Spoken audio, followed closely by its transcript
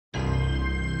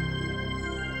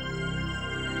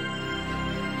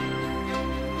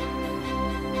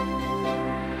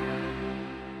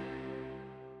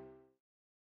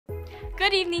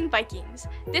Good evening, Vikings.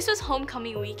 This was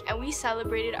homecoming week and we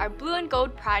celebrated our blue and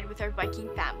gold pride with our Viking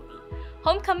family.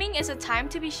 Homecoming is a time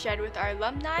to be shared with our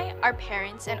alumni, our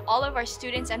parents, and all of our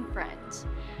students and friends.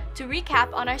 To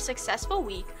recap on our successful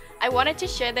week, I wanted to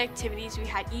share the activities we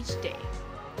had each day.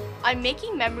 On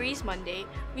Making Memories Monday,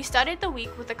 we started the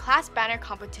week with a class banner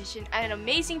competition and an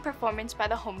amazing performance by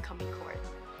the homecoming court.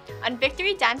 On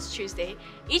Victory Dance Tuesday,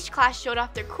 each class showed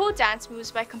off their cool dance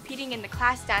moves by competing in the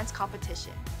class dance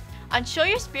competition. On Show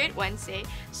Your Spirit Wednesday,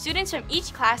 students from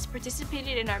each class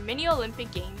participated in our mini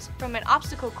Olympic games from an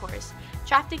obstacle course,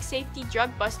 traffic safety drug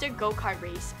buster go-kart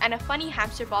race, and a funny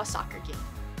hamster ball soccer game.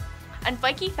 On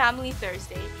Viking Family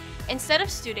Thursday, instead of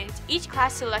students, each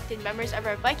class selected members of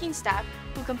our Viking staff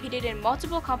who competed in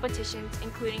multiple competitions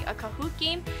including a Kahoot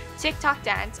game, TikTok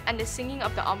dance, and the singing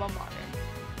of the alma mater.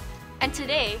 And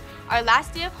today, our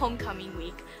last day of homecoming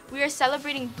week, we are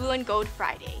celebrating Blue and Gold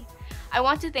Friday. I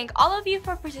want to thank all of you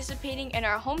for participating in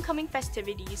our homecoming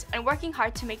festivities and working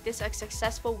hard to make this a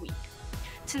successful week.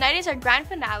 Tonight is our grand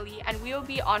finale and we will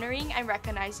be honoring and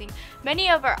recognizing many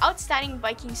of our outstanding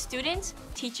Viking students,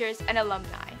 teachers, and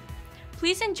alumni.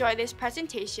 Please enjoy this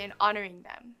presentation honoring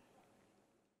them.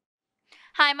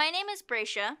 Hi, my name is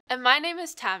Bracia. And my name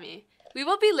is Tammy. We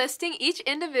will be listing each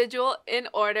individual in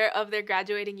order of their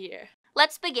graduating year.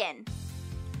 Let's begin.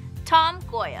 Tom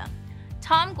Goya.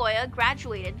 Tom Goya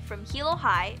graduated from Hilo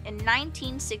High in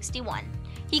 1961.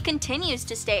 He continues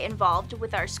to stay involved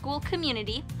with our school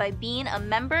community by being a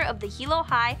member of the Hilo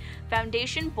High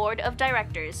Foundation Board of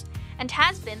Directors and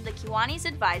has been the Kiwanis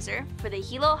advisor for the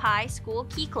Hilo High School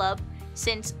Key Club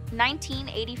since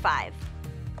 1985.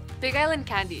 Big Island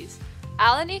Candies.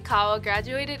 Alan Ikawa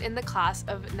graduated in the class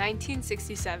of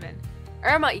 1967,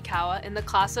 Irma Ikawa in the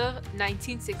class of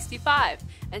 1965,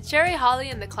 and Sherry Holly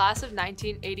in the class of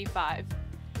 1985.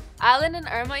 Alan and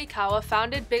Irma Ikawa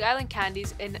founded Big Island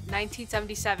Candies in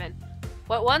 1977.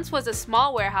 What once was a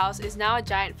small warehouse is now a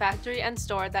giant factory and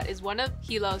store that is one of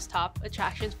Hilo's top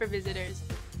attractions for visitors.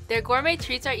 Their gourmet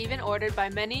treats are even ordered by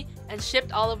many and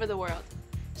shipped all over the world.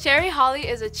 Sherry Holly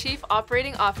is a Chief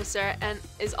Operating Officer and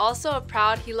is also a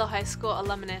proud Hilo High School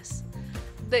alumnus.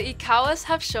 The Ikawas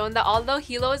have shown that although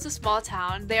Hilo is a small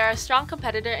town, they are a strong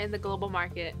competitor in the global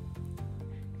market.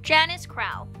 Janice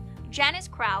Crowell. Janice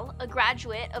Crowell, a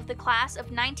graduate of the class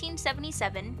of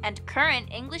 1977 and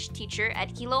current English teacher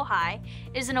at Hilo High,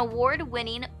 is an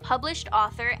award-winning published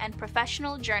author and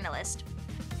professional journalist.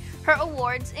 Her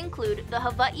awards include the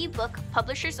Hawaii Book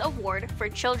Publishers Award for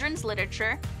Children's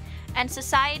Literature and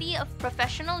Society of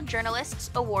Professional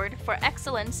Journalists Award for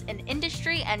Excellence in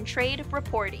Industry and Trade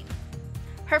Reporting.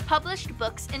 Her published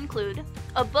books include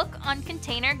a book on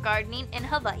container gardening in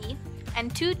Hawaii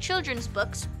and 2 children's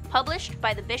books published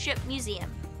by the Bishop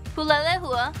Museum,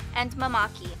 Pulelehua and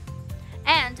Mamaki,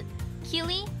 and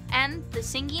Kili and the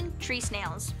Singing Tree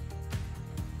Snails.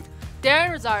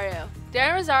 Darren Rosario.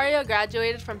 Darren Rosario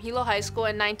graduated from Hilo High School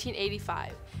in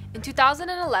 1985. In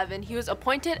 2011, he was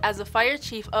appointed as the fire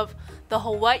chief of the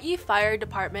Hawaii Fire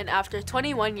Department after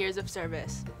 21 years of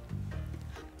service.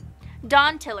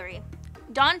 Dawn Tillery.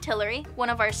 Dawn Tillery, one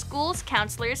of our school's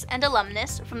counselors and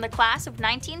alumnus from the class of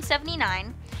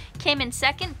 1979, came in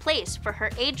second place for her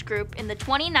age group in the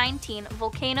 2019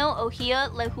 Volcano Ohia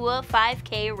Lehua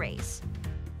 5K race.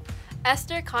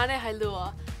 Esther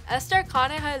Kanehailua. Esther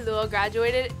Kanehailua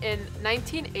graduated in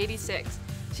 1986.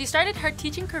 She started her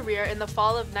teaching career in the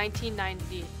fall of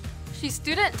 1990. She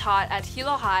student taught at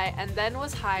Hilo High and then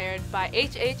was hired by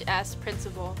HHS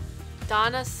principal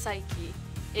Donna Saiki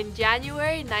in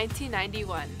January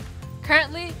 1991.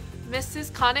 Currently,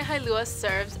 Mrs. Kanehailua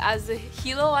serves as the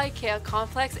hilo-waiakea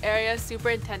Complex Area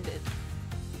Superintendent.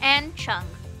 Ann Chung.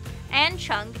 Ann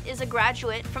Chung is a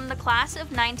graduate from the class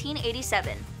of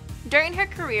 1987. During her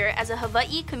career as a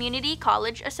Hawaii Community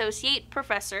College Associate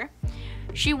Professor,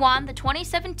 she won the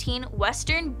 2017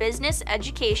 Western Business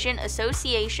Education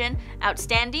Association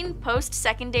Outstanding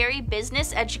Post-Secondary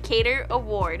Business Educator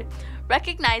Award,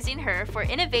 recognizing her for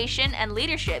innovation and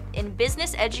leadership in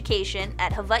business education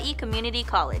at Hawaii Community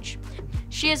College.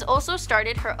 She has also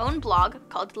started her own blog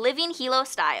called Living Hilo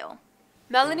Style.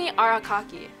 Melanie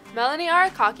Arakaki. Melanie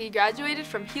Arakaki graduated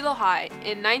from Hilo High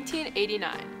in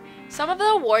 1989. Some of the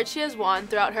awards she has won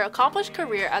throughout her accomplished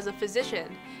career as a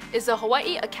physician is the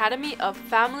Hawaii Academy of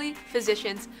Family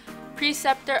Physicians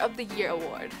Preceptor of the Year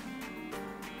Award.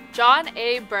 John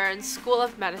A. Burns School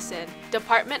of Medicine,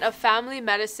 Department of Family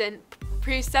Medicine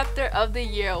Preceptor of the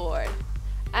Year Award,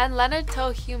 and Leonard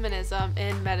Toe Humanism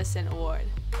in Medicine Award.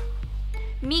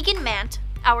 Megan Mant,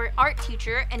 our art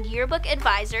teacher and yearbook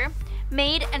advisor,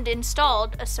 made and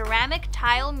installed a ceramic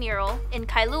tile mural in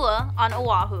Kailua on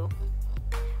Oahu.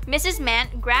 Mrs.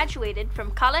 Mant graduated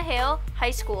from Kalaheo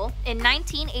High School in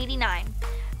 1989,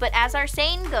 but as our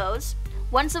saying goes,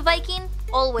 once a Viking,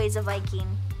 always a Viking.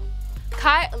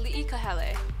 Kai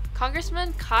Ali'i-Kahele.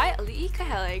 Congressman Kai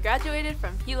Ali'i-Kahele graduated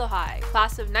from Hilo High,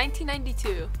 class of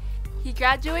 1992. He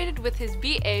graduated with his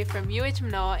BA from UH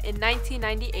Manoa in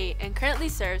 1998 and currently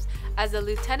serves as a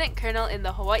lieutenant colonel in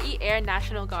the Hawaii Air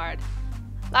National Guard.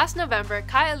 Last November,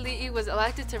 Kai Ali'i was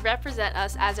elected to represent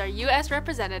us as our U.S.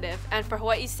 representative and for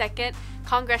Hawaii's 2nd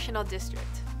Congressional District.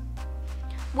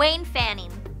 Wayne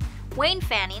Fanning. Wayne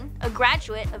Fanning, a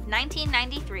graduate of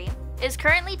 1993, is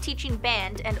currently teaching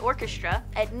band and orchestra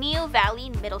at Neo Valley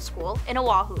Middle School in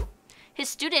Oahu. His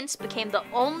students became the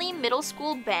only middle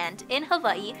school band in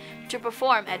Hawaii to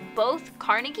perform at both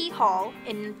Carnegie Hall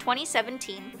in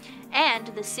 2017 and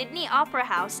the Sydney Opera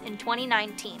House in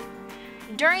 2019.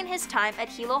 During his time at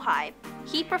Hilo High,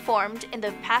 he performed in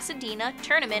the Pasadena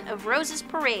Tournament of Roses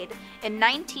Parade in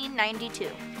 1992.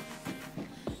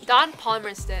 Dawn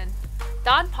Palmerston.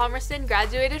 Dawn Palmerston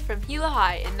graduated from Hilo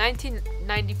High in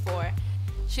 1994.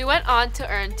 She went on to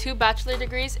earn 2 bachelor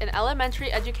degrees in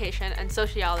elementary education and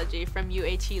sociology from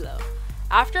UH Hilo.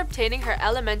 After obtaining her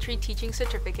elementary teaching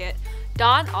certificate,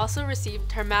 Dawn also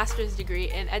received her master's degree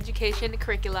in education,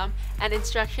 curriculum, and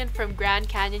instruction from Grand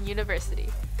Canyon University.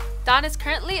 Dawn is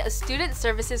currently a student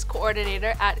services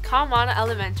coordinator at Kaumana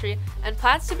Elementary and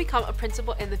plans to become a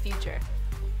principal in the future.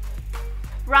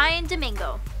 Ryan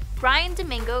Domingo. Ryan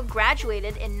Domingo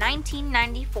graduated in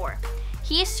 1994.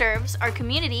 He serves our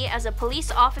community as a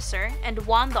police officer and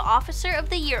won the Officer of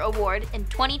the Year award in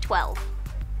 2012.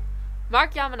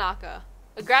 Mark Yamanaka.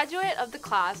 A graduate of the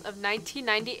class of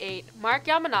 1998, Mark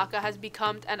Yamanaka has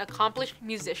become an accomplished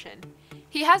musician.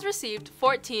 He has received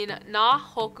 14 Na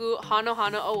Hoku Hano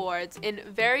Hano awards in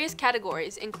various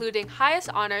categories, including highest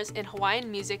honors in Hawaiian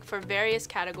music for various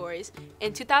categories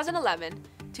in 2011,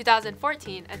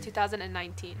 2014, and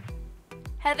 2019.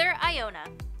 Heather Iona.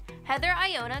 Heather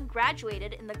Iona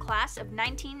graduated in the class of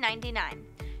 1999.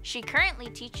 She currently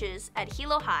teaches at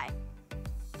Hilo High.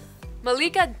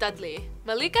 Malika Dudley.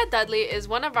 Malika Dudley is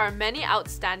one of our many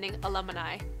outstanding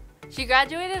alumni. She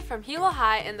graduated from Hilo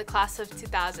High in the class of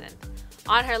 2000.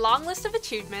 On her long list of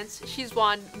achievements, she's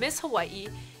won Miss Hawaii,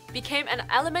 became an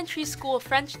elementary school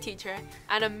French teacher,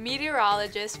 and a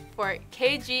meteorologist for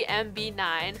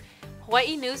KGMB9,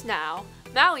 Hawaii News Now,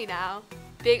 Maui Now,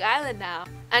 Big Island Now,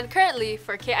 and currently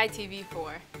for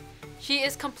KITV4. She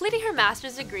is completing her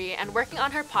master's degree and working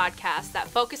on her podcast that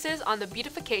focuses on the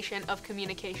beautification of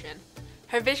communication.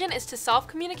 Her vision is to solve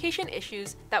communication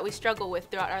issues that we struggle with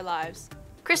throughout our lives.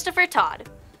 Christopher Todd.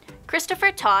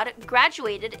 Christopher Todd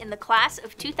graduated in the class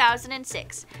of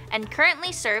 2006 and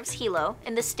currently serves Hilo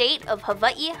in the state of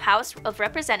Hawaii House of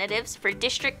Representatives for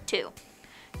District 2.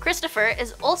 Christopher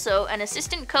is also an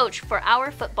assistant coach for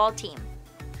our football team.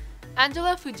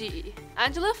 Angela Fujii.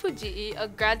 Angela Fujii, a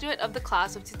graduate of the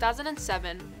class of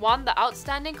 2007, won the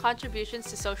Outstanding Contributions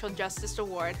to Social Justice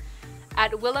Award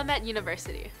at Willamette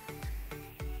University.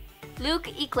 Luke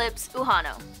Eclipse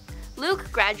Uhano.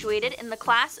 Luke graduated in the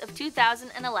class of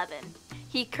 2011.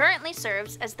 He currently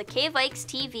serves as the K-Vikes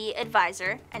TV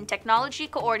advisor and technology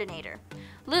coordinator.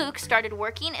 Luke started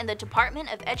working in the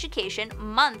Department of Education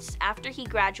months after he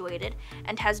graduated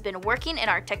and has been working in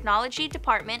our technology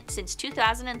department since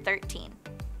 2013.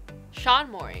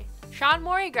 Sean Mori. Sean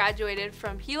Mori graduated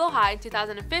from Hilo High in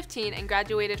 2015 and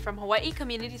graduated from Hawaii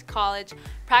Community College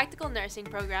Practical Nursing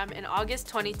Program in August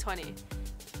 2020.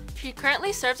 She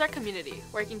currently serves our community,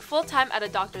 working full-time at a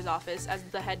doctor's office as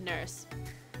the head nurse.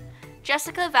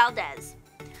 Jessica Valdez.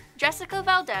 Jessica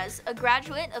Valdez, a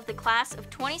graduate of the class of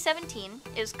 2017,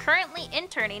 is currently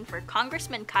interning for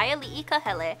Congressman Kai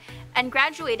Ali'i-Kahele and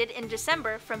graduated in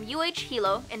December from UH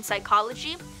Hilo in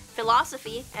psychology,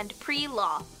 philosophy, and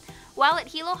pre-law. While at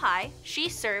Hilo High, she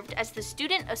served as the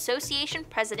Student Association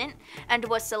President and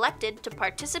was selected to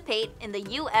participate in the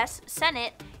U.S.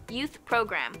 Senate Youth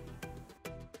Program.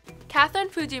 Catherine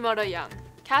Fujimoto Young.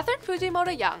 Catherine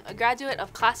Fujimoto Young, a graduate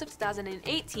of class of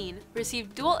 2018,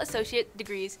 received dual associate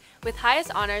degrees with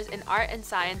highest honors in Art and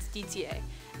Science DTA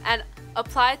and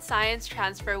Applied Science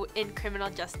Transfer in Criminal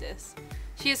Justice.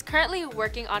 She is currently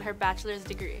working on her bachelor's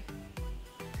degree.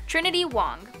 Trinity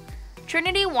Wong.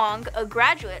 Trinity Wong, a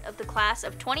graduate of the class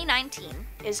of 2019,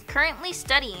 is currently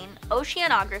studying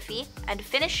oceanography and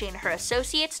finishing her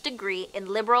associate's degree in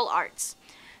liberal arts.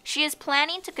 She is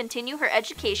planning to continue her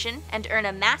education and earn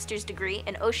a master's degree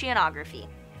in oceanography.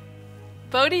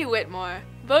 Bodie Whitmore.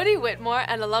 Bodie Whitmore,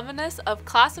 an alumnus of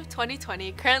class of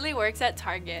 2020, currently works at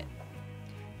Target.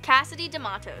 Cassidy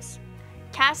DeMatos.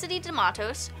 Cassidy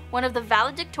DeMatos, one of the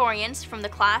valedictorians from the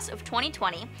class of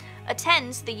 2020,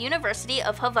 attends the University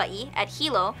of Hawaii at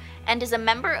Hilo and is a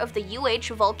member of the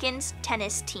UH Vulcans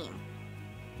tennis team.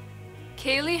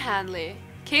 Kaylee Hanley.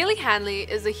 Kaylee Hanley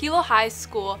is a Hilo High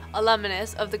School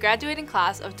alumnus of the graduating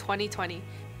class of 2020.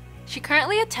 She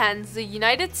currently attends the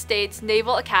United States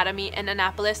Naval Academy in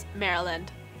Annapolis,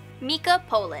 Maryland. Mika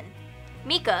Polin.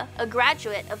 Mika, a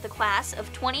graduate of the class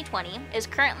of 2020, is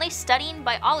currently studying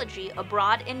biology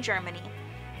abroad in Germany.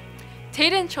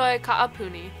 Tayden Choi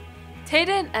Kaapuni.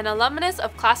 Tayden, an alumnus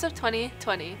of class of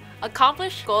 2020,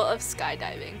 accomplished goal of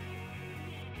skydiving.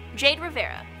 Jade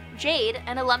Rivera. Jade,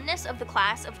 an alumnus of the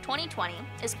class of 2020,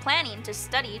 is planning to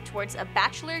study towards a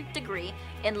bachelor degree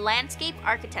in landscape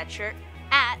architecture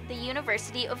at the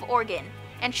University of Oregon,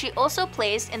 and she also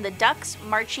plays in the Ducks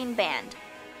marching band.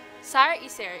 Sarah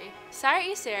Iseri. Sarah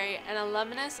Iseri, an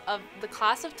alumnus of the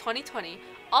class of 2020,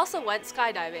 also went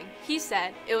skydiving. He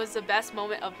said, "It was the best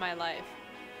moment of my life."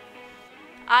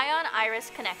 Ion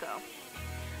Iris Kaneko.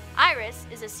 Iris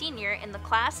is a senior in the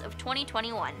class of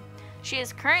 2021. She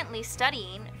is currently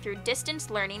studying through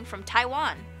distance learning from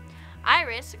Taiwan.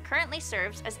 Iris currently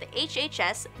serves as the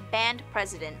HHS Band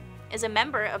President, is a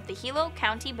member of the Hilo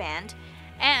County Band,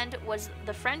 and was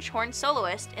the French horn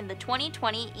soloist in the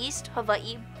 2020 East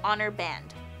Hawaii Honor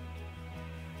Band.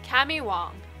 Cami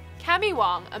Wong. Cami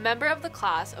Wong, a member of the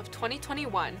class of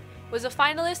 2021, was a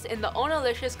finalist in the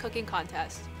Oandasan cooking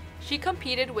contest. She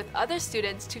competed with other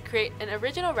students to create an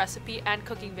original recipe and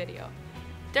cooking video.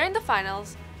 During the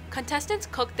finals, contestants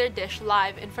cooked their dish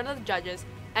live in front of the judges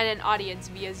and an audience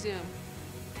via Zoom.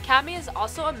 Cami is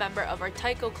also a member of our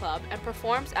Taiko Club and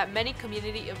performs at many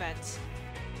community events.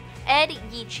 Ed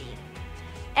Yichi.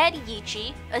 Ed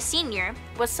Yichi, a senior,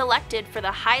 was selected for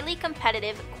the highly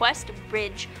competitive Quest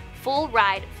Bridge Full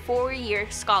Ride 4-year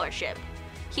scholarship.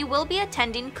 He will be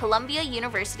attending Columbia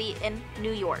University in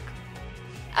New York.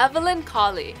 Evelyn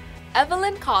Colley.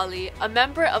 Evelyn Colley, a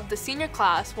member of the senior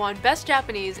class, won Best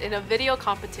Japanese in a video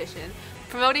competition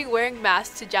promoting wearing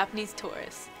masks to Japanese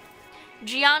tourists.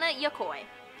 Gianna Yokoi.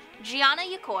 Gianna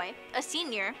Yokoi, a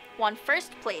senior, won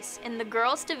first place in the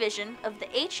girls' division of the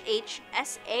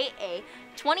HHSAA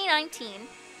 2019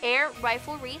 Air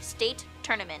Riflery State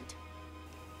Tournament.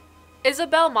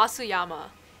 Isabel Masuyama.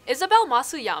 Isabel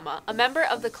Masuyama, a member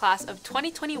of the class of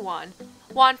 2021,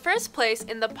 won first place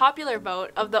in the popular vote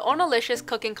of the Oandasan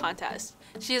cooking contest.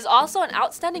 She is also an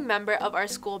outstanding member of our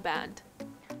school band.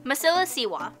 Masila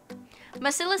Siwa.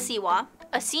 Masila Siwa,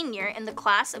 a senior in the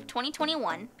class of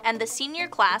 2021 and the senior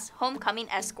class homecoming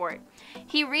escort.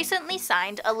 He recently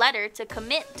signed a letter to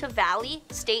commit to Valley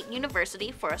State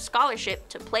University for a scholarship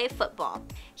to play football.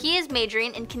 He is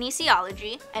majoring in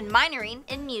kinesiology and minoring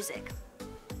in music.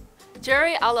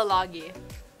 Juri Alalagi.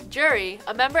 Juri,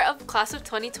 a member of the class of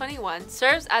 2021,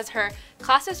 serves as her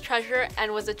class's treasurer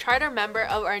and was a charter member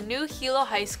of our new Hilo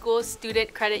High School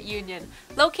Student Credit Union,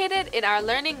 located in our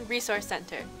Learning Resource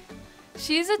Center.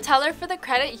 She is a teller for the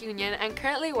credit union and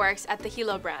currently works at the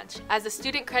Hilo branch, as the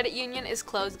student credit union is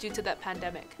closed due to the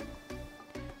pandemic.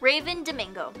 Raven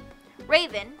Domingo.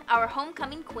 Raven, our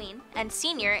homecoming queen and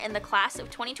senior in the class of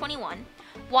 2021,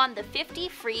 won the 50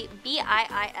 free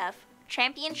BIIF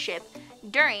championship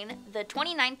during the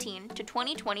 2019 to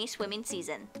 2020 swimming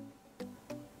season.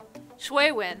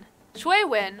 Shui Win. Shui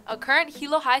Win, a current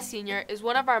Hilo High senior, is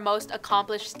one of our most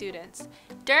accomplished students.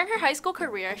 During her high school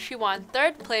career, she won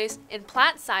 3rd place in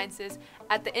plant sciences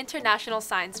at the International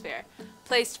Science Fair,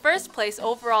 placed 1st place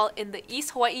overall in the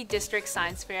East Hawaii District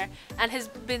Science Fair, and has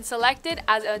been selected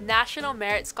as a National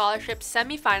Merit Scholarship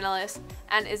semifinalist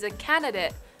and is a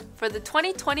candidate for the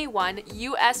 2021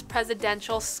 U.S.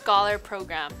 Presidential Scholar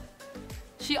Program.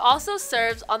 She also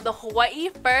serves on the Hawaii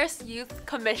First Youth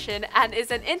Commission and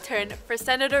is an intern for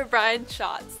Senator Brian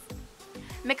Schatz.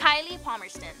 Mikhaili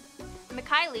Palmerston.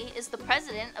 Mikhaili is the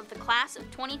president of the class of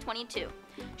 2022.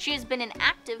 She has been an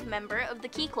active member of the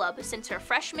Key Club since her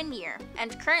freshman year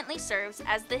and currently serves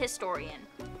as the historian.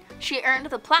 She earned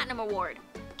the Platinum Award,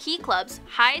 Key Club's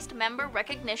highest member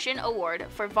recognition award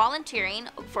for volunteering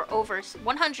for over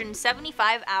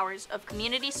 175 hours of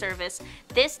community service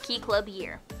this Key Club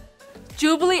year.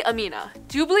 Jubilee Amina.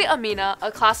 Jubilee Amina,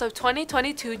 a class of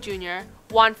 2022 junior,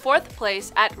 won 4th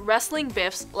place at Wrestling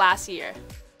Biffs last year.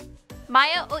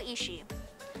 Maya Oishi.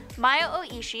 Maya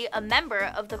Oishi, a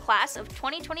member of the class of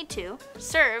 2022,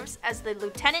 serves as the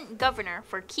Lieutenant Governor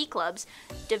for Key Club's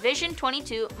Division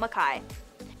 22 Makai.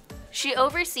 She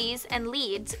oversees and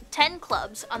leads 10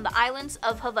 clubs on the islands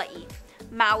of Hawaii,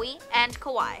 Maui, and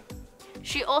Kauai.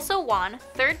 She also won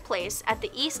 3rd place at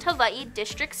the East Hawaii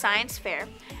District Science Fair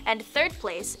and 3rd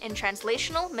place in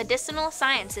Translational Medicinal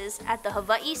Sciences at the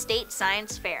Hawaii State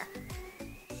Science Fair.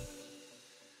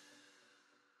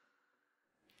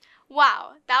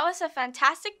 Wow, that was a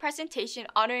fantastic presentation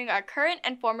honoring our current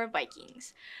and former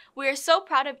Vikings. We are so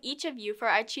proud of each of you for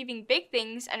achieving big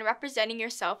things and representing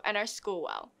yourself and our school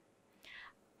well.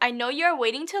 I know you are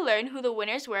waiting to learn who the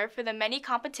winners were for the many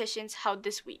competitions held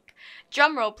this week.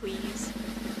 Drum roll, please.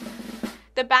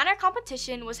 The banner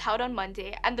competition was held on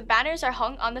Monday, and the banners are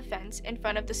hung on the fence in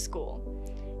front of the school.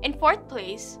 In 4th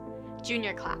place,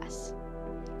 junior class.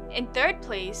 In 3rd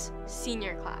place,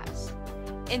 senior class.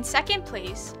 In 2nd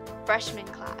place, freshman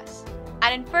class.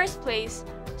 And in 1st place,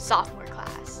 sophomore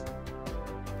class.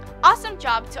 Awesome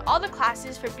job to all the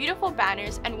classes for beautiful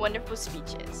banners and wonderful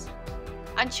speeches.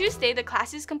 On Tuesday, the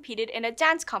classes competed in a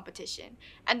dance competition,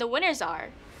 and the winners are,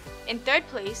 in 3rd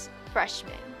place,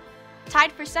 freshmen.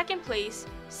 Tied for 2nd place,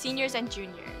 seniors and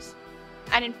juniors.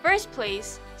 And in 1st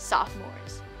place,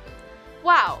 sophomores.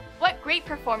 Wow, what great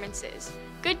performances!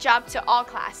 Good job to all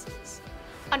classes.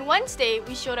 On Wednesday,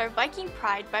 we showed our Viking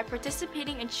pride by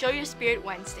participating in Show Your Spirit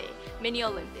Wednesday, Mini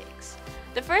Olympics.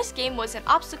 The first game was an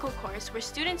obstacle course where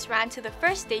students ran to the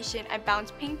first station and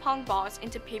bounced ping pong balls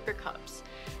into paper cups,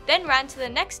 then ran to the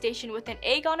next station with an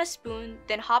egg on a spoon,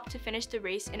 then hopped to finish the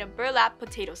race in a burlap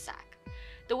potato sack.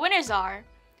 The winners are,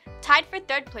 tied for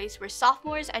 3rd place were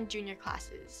sophomores and junior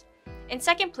classes. In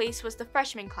 2nd place was the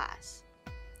freshman class.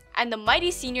 And the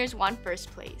mighty seniors won 1st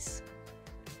place.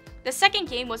 The second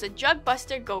game was a drug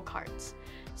buster go-karts.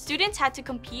 Students had to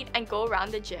compete and go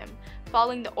around the gym,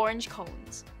 following the orange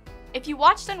cones. If you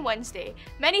watched on Wednesday,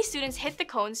 many students hit the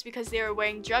cones because they were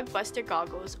wearing drug buster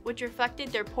goggles, which reflected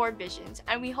their poor visions,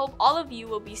 and we hope all of you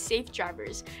will be safe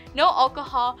drivers. No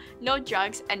alcohol, no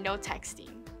drugs, and no texting.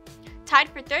 Tied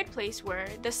for 3rd place were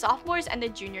the sophomores and the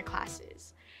junior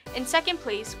classes. In 2nd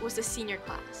place was the senior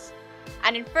class.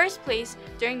 And in 1st place,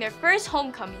 during their first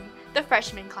homecoming, the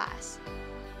freshman class.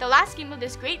 The last game of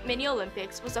this great mini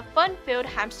Olympics was a fun-filled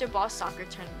hamster ball soccer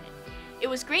tournament. It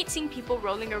was great seeing people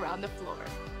rolling around the floor.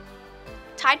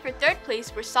 Tied for 3rd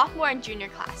place were sophomore and junior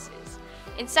classes.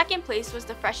 In 2nd place was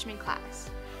the freshman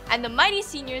class. And the mighty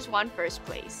seniors won 1st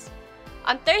place.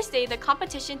 On Thursday, the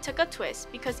competition took a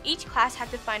twist because each class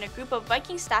had to find a group of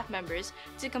Viking staff members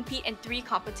to compete in 3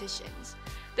 competitions.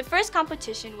 The first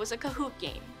competition was a Kahoot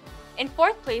game. In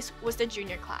 4th place was the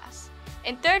junior class.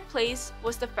 In 3rd place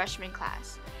was the freshman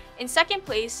class. In 2nd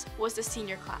place was the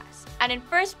senior class. And in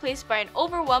 1st place by an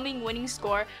overwhelming winning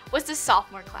score was the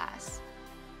sophomore class.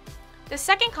 The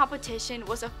second competition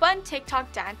was a fun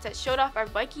TikTok dance that showed off our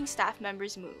Viking staff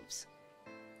members' moves.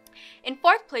 In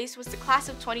 4th place was the class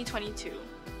of 2022.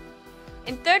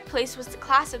 In 3rd place was the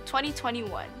class of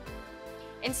 2021.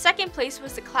 In 2nd place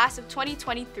was the class of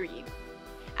 2023.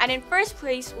 And in 1st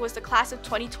place was the class of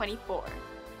 2024.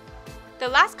 The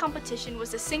last competition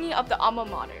was the singing of the alma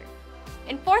mater.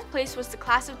 In 4th place was the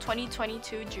class of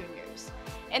 2022 juniors.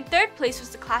 In 3rd place was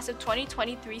the class of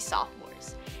 2023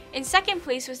 sophomores. In 2nd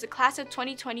place was the class of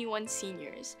 2021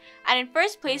 seniors. And in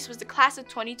 1st place was the class of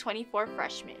 2024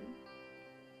 freshmen.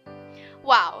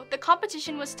 Wow, the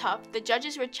competition was tough. The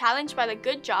judges were challenged by the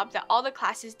good job that all the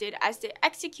classes did as they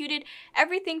executed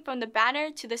everything from the banner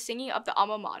to the singing of the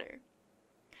alma mater.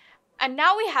 And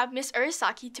now we have Ms.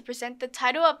 Urasaki to present the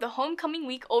title of the Homecoming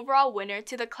Week overall winner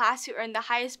to the class who earned the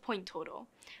highest point total.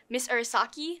 Ms.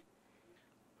 Urasaki?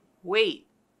 Wait,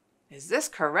 is this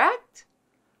correct?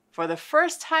 For the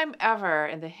first time ever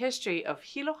in the history of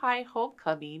Hilo High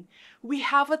Homecoming, we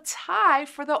have a tie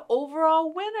for the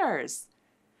overall winners.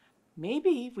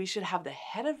 Maybe we should have the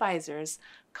head advisors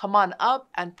come on up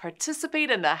and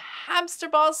participate in the hamster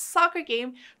ball soccer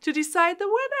game to decide the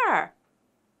winner.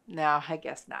 No, I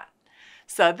guess not.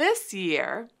 So this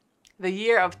year, the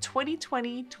year of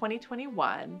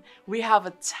 2020-2021, we have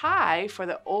a tie for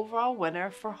the overall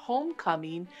winner for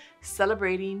Homecoming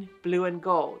celebrating blue and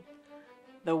gold.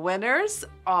 The winners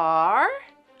are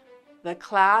the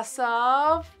class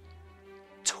of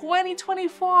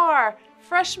 2024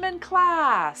 freshman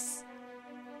class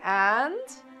and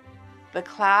the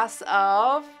class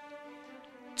of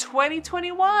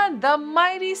 2021, the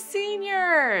mighty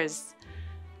seniors.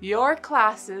 Your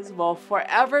classes will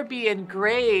forever be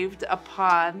engraved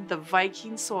upon the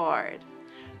Viking sword,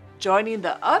 joining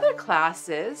the other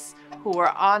classes who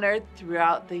were honored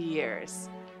throughout the years.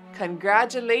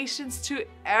 Congratulations to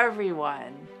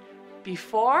everyone.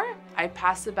 Before I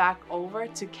pass it back over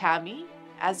to Cami,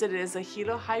 as it is a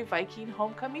Hilo High Viking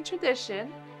homecoming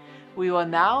tradition, we will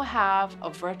now have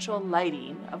a virtual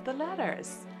lighting of the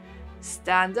letters.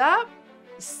 Stand up,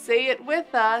 say it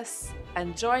with us,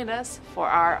 and join us for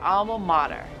our alma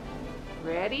mater.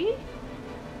 Ready?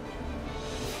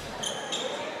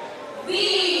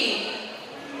 We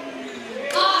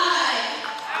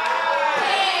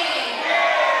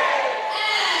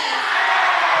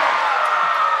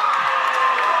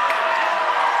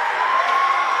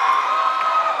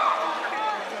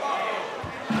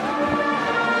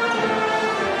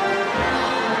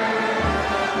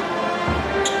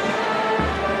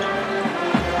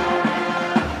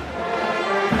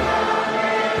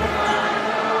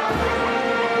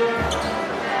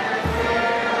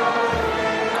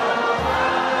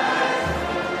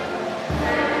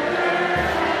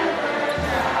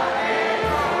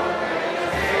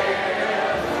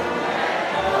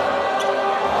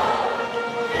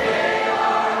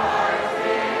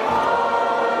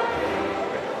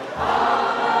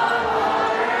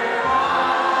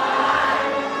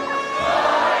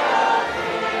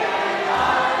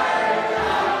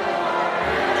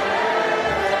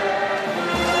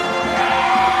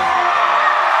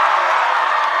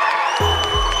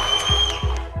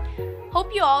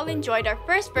Hope you all enjoyed our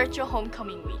first virtual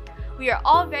homecoming week. We are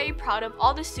all very proud of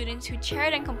all the students who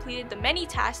chaired and completed the many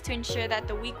tasks to ensure that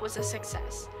the week was a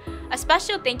success. A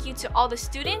special thank you to all the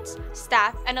students,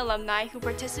 staff, and alumni who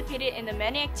participated in the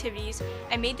many activities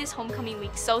and made this homecoming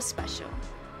week so special.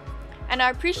 And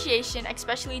our appreciation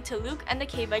especially to Luke and the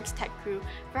K-Vikes Tech crew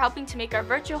for helping to make our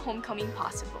virtual homecoming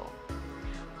possible.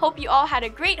 Hope you all had a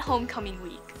great homecoming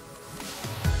week.